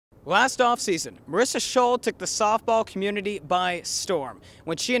Last offseason, Marissa Schuld took the softball community by storm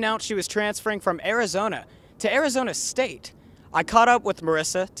when she announced she was transferring from Arizona to Arizona State. I caught up with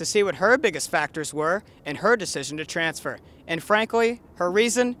Marissa to see what her biggest factors were in her decision to transfer, and frankly, her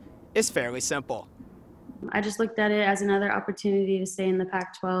reason is fairly simple. I just looked at it as another opportunity to stay in the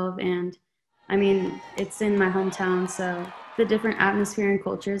Pac-12, and I mean, it's in my hometown, so the different atmosphere and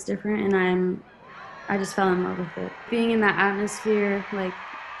culture is different, and I just fell in love with it. Being in that atmosphere, like,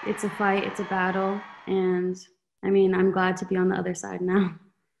 it's a fight, it's a battle, and I mean, I'm glad to be on the other side now.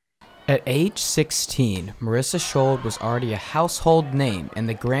 At age 16, Marissa Schuld was already a household name in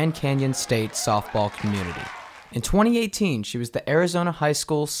the Grand Canyon State softball community. In 2018, she was the Arizona High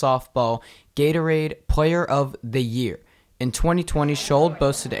School Softball Gatorade Player of the Year. In 2020, Schuld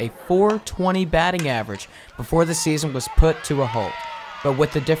boasted a .420 batting average before the season was put to a halt. But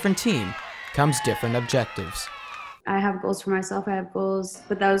with a different team comes different objectives. I have goals for myself, I have goals,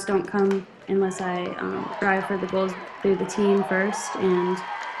 but those don't come unless I strive for the goals through the team first. And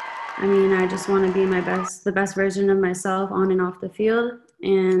I mean, I just want to be the best version of myself on and off the field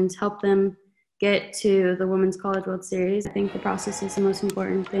and help them get to the Women's College World Series. I think the process is the most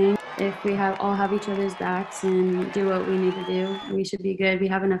important thing. If we all have each other's backs and do what we need to do, we should be good. We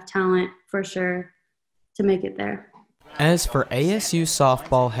have enough talent for sure to make it there. As for ASU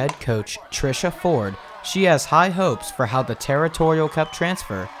softball head coach Trisha Ford, she has high hopes for how the Territorial Cup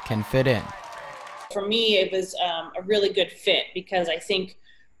transfer can fit in. For me, it was a really good fit because I think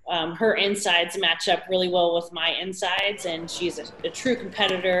her insides match up really well with my insides, and she's a true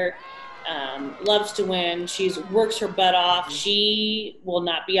competitor, loves to win. She works her butt off. She will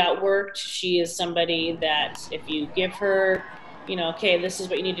not be outworked. She is somebody that if you give her, okay, this is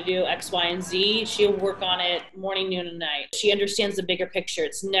what you need to do, X, Y, and Z, she'll work on it morning, noon, and night. She understands the bigger picture.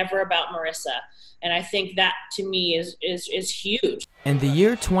 It's never about Marissa. And I think that, to me, is huge. In the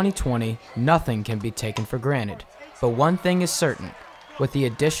year 2020, nothing can be taken for granted. But one thing is certain. With the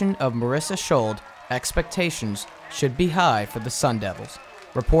addition of Marissa Schuld, expectations should be high for the Sun Devils.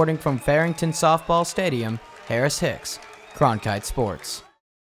 Reporting from Farrington Softball Stadium, Harris Hicks, Cronkite Sports.